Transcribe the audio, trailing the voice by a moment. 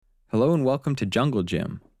Hello and welcome to Jungle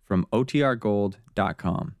Gym from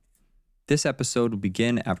OTRGold.com. This episode will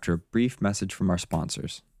begin after a brief message from our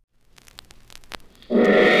sponsors.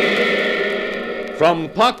 From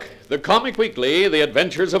Puck, the comic weekly, The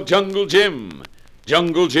Adventures of Jungle Jim.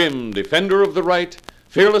 Jungle Jim, defender of the right,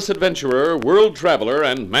 fearless adventurer, world traveler,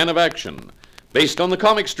 and man of action. Based on the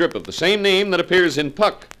comic strip of the same name that appears in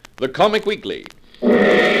Puck, the comic weekly.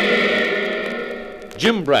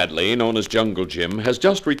 Jim Bradley, known as Jungle Jim, has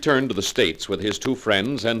just returned to the States with his two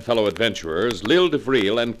friends and fellow adventurers, Lil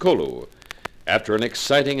DeVril and Kolu, after an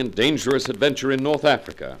exciting and dangerous adventure in North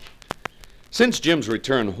Africa. Since Jim's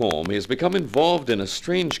return home, he has become involved in a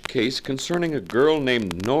strange case concerning a girl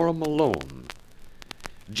named Nora Malone.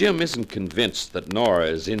 Jim isn't convinced that Nora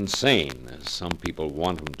is insane, as some people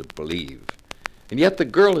want him to believe. And yet the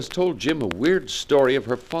girl has told Jim a weird story of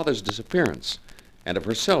her father's disappearance and of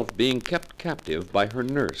herself being kept captive by her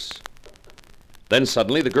nurse. Then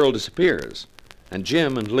suddenly the girl disappears, and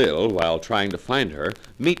Jim and Lil, while trying to find her,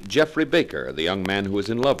 meet Jeffery Baker, the young man who is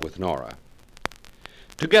in love with Nora.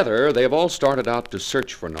 Together, they have all started out to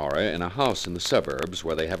search for Nora in a house in the suburbs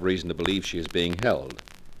where they have reason to believe she is being held.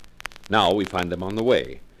 Now we find them on the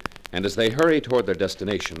way, and as they hurry toward their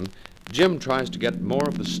destination, Jim tries to get more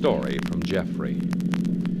of the story from Jeffery.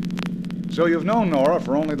 So you've known Nora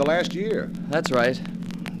for only the last year. That's right.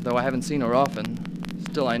 Though I haven't seen her often,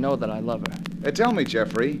 still I know that I love her. Tell me,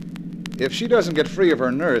 Jeffrey, if she doesn't get free of her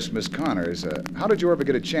nurse, Miss Connors, how did you ever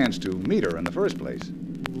get a chance to meet her in the first place?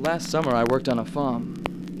 Last summer I worked on a farm.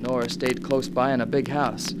 Nora stayed close by in a big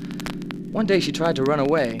house. One day she tried to run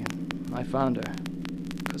away. I found her.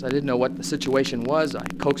 Because I didn't know what the situation was, I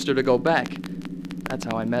coaxed her to go back. That's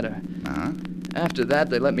how I met her. Uh-huh. After that,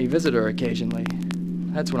 they let me visit her occasionally.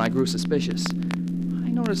 That's when I grew suspicious. I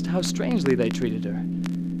noticed how strangely they treated her.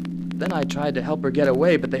 Then I tried to help her get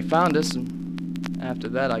away, but they found us, and after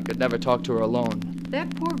that I could never talk to her alone.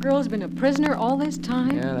 That poor girl's been a prisoner all this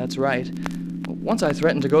time? Yeah, that's right. Once I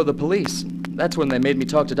threatened to go to the police. That's when they made me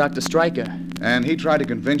talk to Dr. Stryker. And he tried to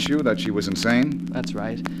convince you that she was insane? That's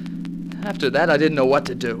right. After that, I didn't know what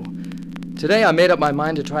to do. Today, I made up my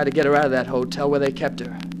mind to try to get her out of that hotel where they kept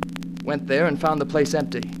her. Went there and found the place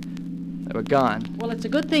empty. They were gone. Well, it's a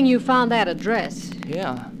good thing you found that address.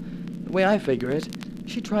 Yeah. The way I figure it,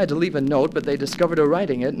 she tried to leave a note, but they discovered her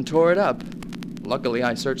writing it and tore it up. Luckily,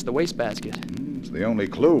 I searched the wastebasket. It's the only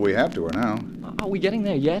clue we have to her now. Are we getting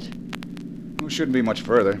there yet? Well, shouldn't be much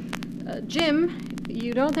further. Jim,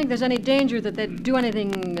 you don't think there's any danger that they'd do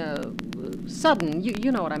anything, sudden?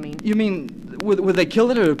 You know what I mean. You mean, would they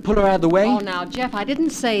kill her or put her out of the way? Oh, now, Jeff, I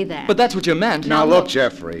didn't say that. But that's what you meant. Now, look,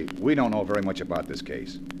 Jeffrey, we don't know very much about this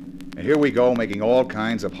case. And here we go making all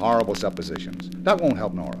kinds of horrible suppositions. That won't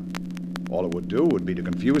help Nora. All it would do would be to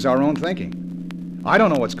confuse our own thinking. I don't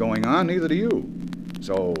know what's going on, neither do you.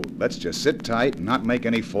 So let's just sit tight and not make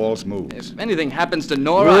any false moves. If anything happens to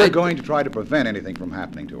Nora, We're going to try to prevent anything from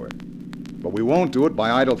happening to her. But we won't do it by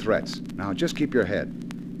idle threats. Now, just keep your head.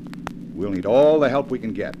 We'll need all the help we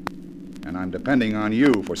can get. And I'm depending on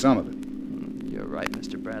you for some of it. You're right,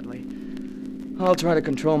 Mr. Bradley. I'll try to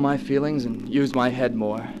control my feelings and use my head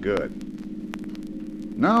more.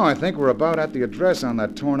 Good. Now I think we're about at the address on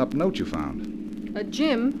that torn-up note you found.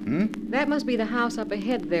 Jim, that must be the house up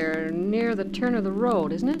ahead there, near the turn of the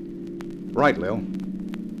road, isn't it? Right, Lil.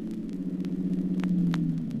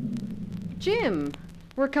 Jim,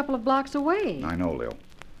 we're a couple of blocks away. I know, Lil.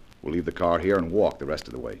 We'll leave the car here and walk the rest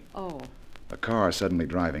of the way. Oh. A car suddenly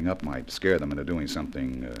driving up might scare them into doing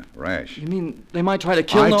something rash. You mean they might try to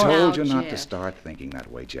kill Nora? I told you Now, not to Jeff. start thinking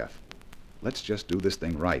that way, Jeff. Let's just do this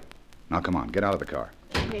thing right. Now, come on, get out of the car.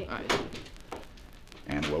 Okay. All right.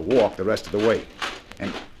 And we'll walk the rest of the way.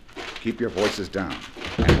 And keep your voices down.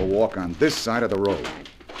 And we'll walk on this side of the road.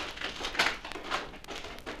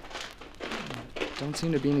 Don't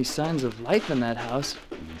seem to be any signs of life in that house.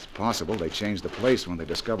 It's possible they changed the place when they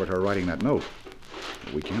discovered her writing that note.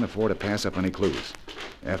 But we can't afford to pass up any clues.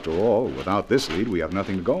 After all, without this lead, we have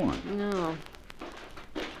nothing to go on. No.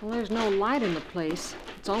 Well, there's no light in the place.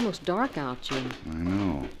 It's almost dark out, Jim. I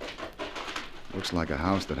know. Looks like a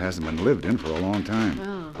house that hasn't been lived in for a long time.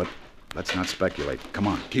 Oh. But let's not speculate. Come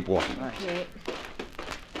on, keep walking. Okay.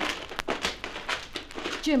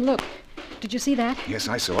 Jim, look. Did you see that? Yes,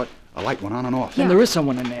 I saw it. A light went on and off. Then there is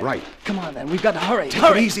someone in there. Right. Come on, then. We've got to hurry. Take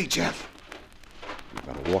Hurry! it easy, Jeff. We've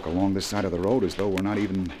got to walk along this side of the road as though we're not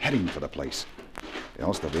even heading for the place.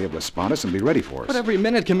 Else they'll be able to spot us and be ready for us. But every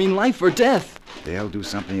minute can mean life or death. They'll do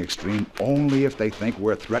something extreme only if they think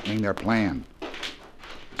we're threatening their plan.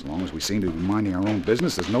 As long as we seem to be minding our own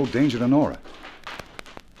business, there's no danger to Nora.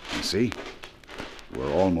 You see,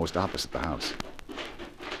 we're almost opposite the house.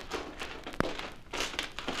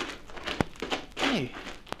 Hey,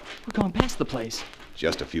 we're going past the place.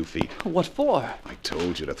 Just a few feet. What for? I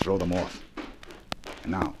told you to throw them off.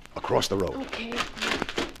 And now, across the road. Okay.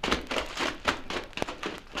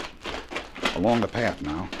 Along the path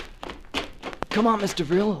now. Come on, Mr.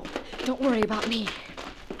 Vril. Don't worry about me.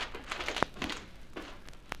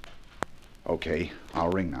 Okay, I'll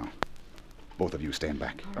ring now. Both of you stand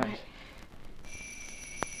back. All right.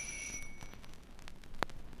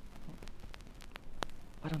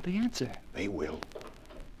 Why don't they answer? They will.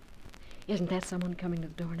 Isn't that someone coming to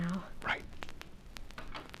the door now? Right.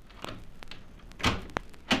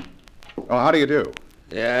 Oh, how do you do?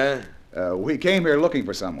 Yeah? We came here looking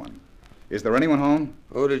for someone. Is there anyone home?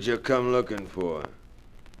 Who did you come looking for?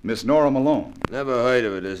 Miss Nora Malone. Never heard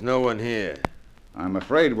of it. There's no one here. I'm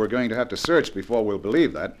afraid we're going to have to search before we'll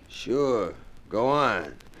believe that. Sure. Go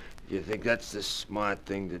on. You think that's the smart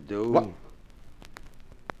thing to do? What?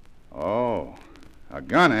 Oh, a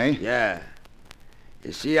gun, eh? Yeah.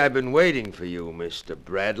 You see, I've been waiting for you, Mr.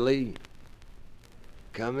 Bradley.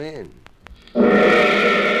 Come in.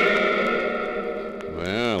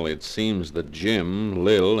 Well, it seems that Jim,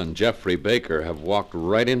 Lil, and Jeffrey Baker have walked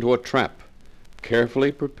right into a trap,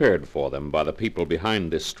 carefully prepared for them by the people behind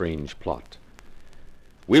this strange plot.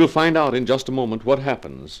 We'll find out in just a moment what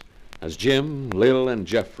happens as Jim, Lil, and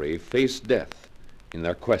Jeffrey face death in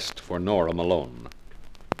their quest for Nora Malone.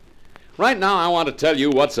 Right now, I want to tell you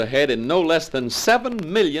what's ahead in no less than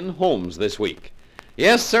 7 million homes this week.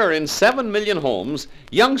 Yes, sir, in 7 million homes,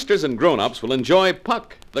 youngsters and grown-ups will enjoy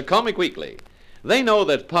Puck, the comic weekly. They know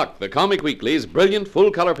that Puck, the comic weekly's brilliant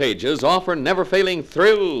full-color pages offer never-failing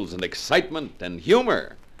thrills and excitement and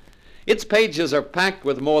humor. Its pages are packed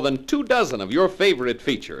with more than 24 of your favorite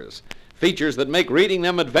features. Features that make reading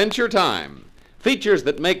them adventure time. Features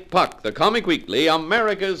that make Puck, the comic weekly,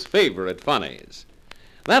 America's favorite funnies.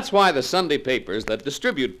 That's why the Sunday papers that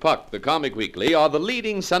distribute Puck, the comic weekly, are the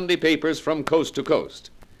leading Sunday papers from coast to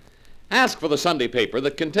coast. Ask for the Sunday paper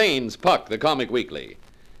that contains Puck, the comic weekly.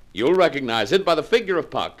 You'll recognize it by the figure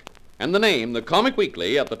of Puck and the name, the comic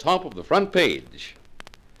weekly, at the top of the front page.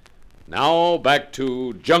 Now back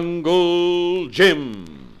to Jungle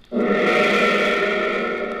Jim.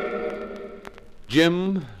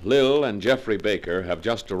 Jim, Lil, and Jeffrey Baker have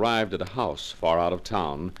just arrived at a house far out of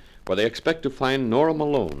town where they expect to find Nora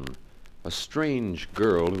Malone, a strange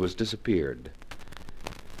girl who has disappeared.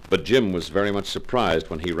 But Jim was very much surprised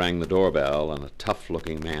when he rang the doorbell and a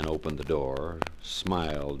tough-looking man opened the door,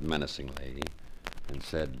 smiled menacingly, and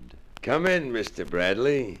said, Come in, Mr.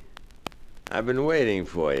 Bradley. I've been waiting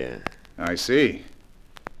for you. I see.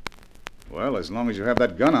 Well, as long as you have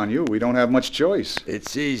that gun on you, we don't have much choice.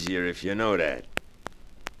 It's easier if you know that.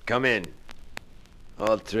 Come in.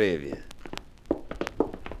 All three of you.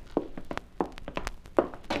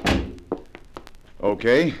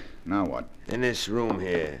 Okay, now what? In this room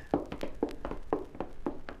here.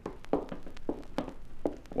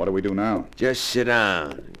 What do we do now? Just sit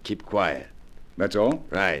down and keep quiet. That's all?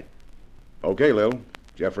 Right. Okay, Lil.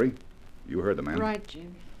 Jeffrey, you heard the man. Right,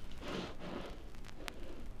 Jim.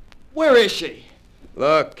 Where is she?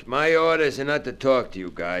 Look, my orders are not to talk to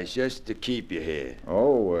you guys, just to keep you here.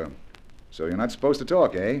 Oh, so you're not supposed to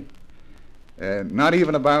talk, eh? Not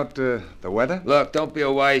even about the weather? Look, don't be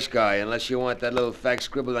a wise guy unless you want that little fact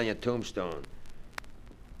scribbled on your tombstone.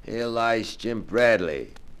 Here lies Jim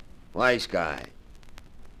Bradley. Wise guy.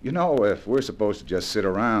 You know, if we're supposed to just sit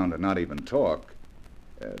around and not even talk,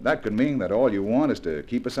 that could mean that all you want is to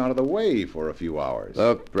keep us out of the way for a few hours.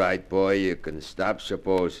 Look, bright boy, you can stop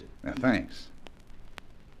supposing. Thanks.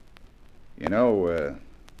 You know,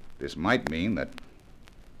 this might mean that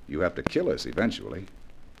you have to kill us eventually.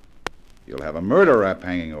 You'll have a murder rap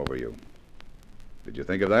hanging over you. Did you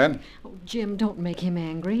think of that? Oh, Jim, don't make him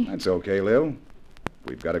angry. That's okay, Lil.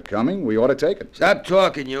 We've got it coming. We ought to take it. Stop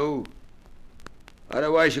talking, you.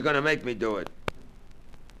 Otherwise, you're gonna make me do it.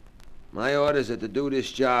 My orders are to do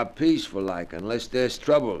this job peaceful-like, unless there's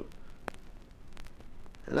trouble.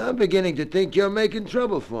 And I'm beginning to think you're making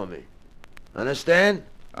trouble for me. Understand?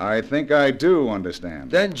 I think I do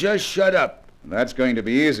understand. Then just shut up. That's going to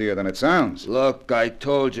be easier than it sounds. Look, I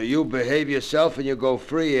told you, you behave yourself and you go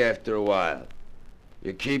free after a while.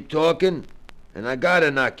 You keep talking, and I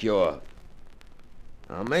gotta knock you off.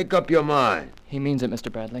 Now make up your mind. He means it,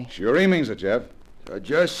 Mr. Bradley. Sure he means it, Jeff. So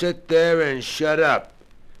just sit there and shut up.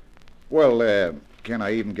 Well, can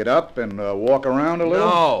I even get up and walk around a little?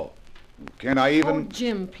 No. Can I even... Oh,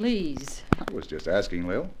 Jim, please. I was just asking,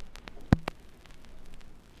 Lil.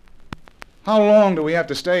 How long do we have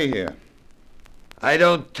to stay here? I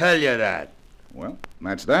don't tell you that. Well,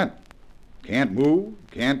 that's that. Can't move,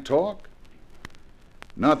 can't talk.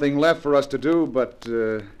 Nothing left for us to do but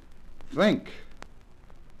think.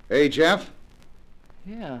 Hey, Jeff?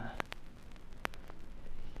 Yeah.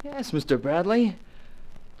 Yes, Mr. Bradley.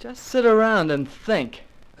 Just sit around and think.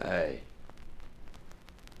 Hey.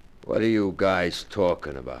 What are you guys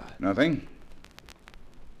talking about? Nothing?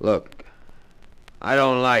 Look, I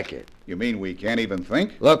don't like it. You mean we can't even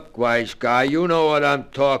think? Look, wise guy, you know what I'm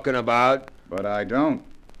talking about. But I don't.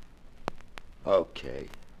 Okay.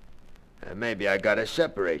 Maybe I gotta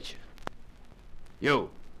separate you. You,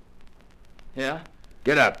 Yeah?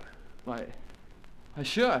 get up. Why,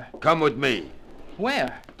 sure. Come with me.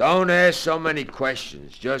 Where? Don't ask so many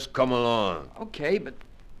questions. Just come along. Okay, but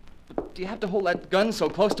do you have to hold that gun so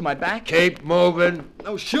close to my back? Keep moving.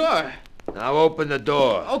 Oh, sure. Now open the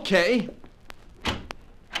door. Okay.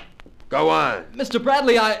 Go on. Mr.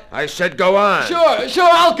 Bradley, I said go on. Sure,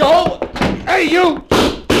 I'll go. Hey, you!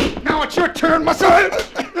 Now it's your turn, muscle!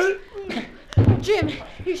 Jim,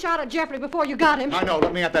 you shot at Jeffrey before you got him. I know.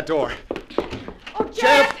 Let me at that door. Oh,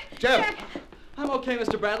 Jeff! Jeff! I'm okay,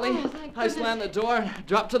 Mr. Bradley. Oh, thank I goodness. slammed the door and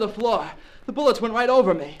dropped to the floor. The bullets went right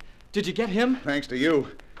over me. Did you get him? Thanks to you.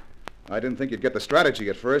 I didn't think you'd get the strategy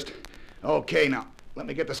at first. Okay, now, let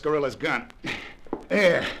me get this gorilla's gun.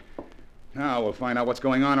 There. Now we'll find out what's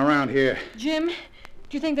going on around here. Jim, do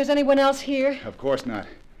you think there's anyone else here? Of course not.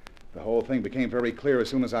 The whole thing became very clear as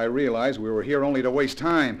soon as I realized we were here only to waste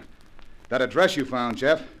time. That address you found,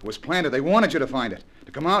 Jeff, was planted. They wanted you to find it,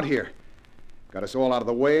 to come out here. Got us all out of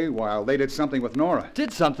the way while they did something with Nora.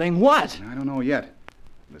 Did something? What? I don't know yet.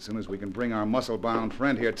 But as soon as we can bring our muscle-bound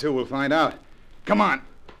friend here, too, we'll find out. Come on.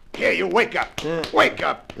 Here, you wake up. Wake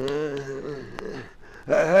up.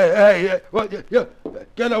 Hey, what, you,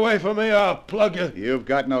 get away from me, I'll plug you. You've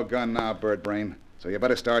got no gun now, Bird Brain, so you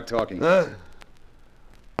better start talking. Huh?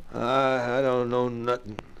 I don't know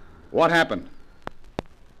nothing. What happened?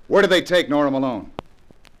 Where did they take Nora Malone?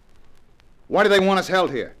 Why do they want us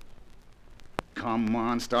held here? Come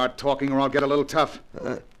on, start talking or I'll get a little tough.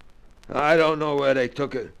 I don't know where they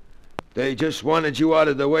took her. They just wanted you out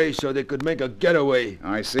of the way so they could make a getaway.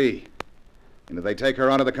 I see. And did they take her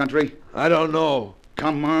out of the country? I don't know.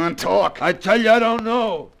 Come on, talk. I tell you, I don't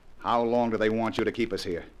know. How long do they want you to keep us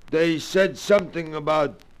here? They said something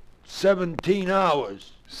about 17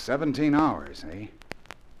 hours. 17 hours, eh?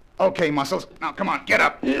 Okay, Muscles. Now, come on, get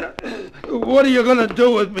up. What are you gonna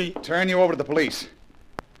do with me? Turn you over to the police.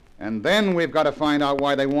 And then we've got to find out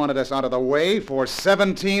why they wanted us out of the way for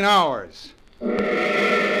 17 hours.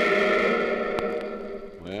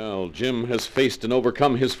 Well, Jim has faced and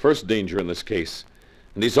overcome his first danger in this case.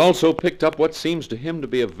 And he's also picked up what seems to him to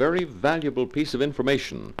be a very valuable piece of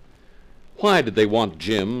information. Why did they want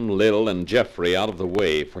Jim, Lil, and Jeffrey out of the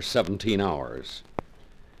way for 17 hours?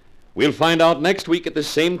 We'll find out next week at the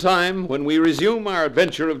same time when we resume our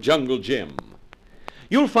adventure of Jungle Jim.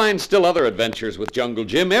 You'll find still other adventures with Jungle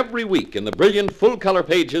Jim every week in the brilliant full-color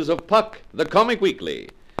pages of Puck, the Comic Weekly.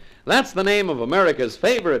 That's the name of America's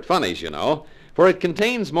favorite funnies, you know, for it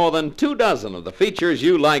contains more than 24 of the features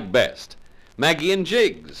you like best. Maggie and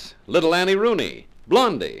Jiggs, Little Annie Rooney,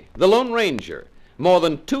 Blondie, The Lone Ranger, more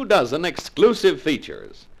than 24 exclusive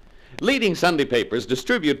features. Leading Sunday papers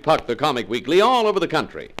distribute Puck, the Comic Weekly all over the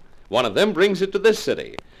country. One of them brings it to this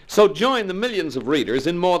city. So join the millions of readers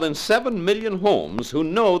in more than 7 million homes who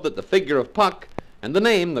know that the figure of Puck and the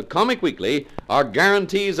name, the Comic Weekly, are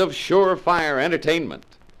guarantees of surefire entertainment.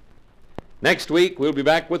 Next week, we'll be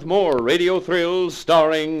back with more radio thrills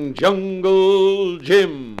starring Jungle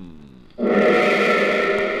Jim.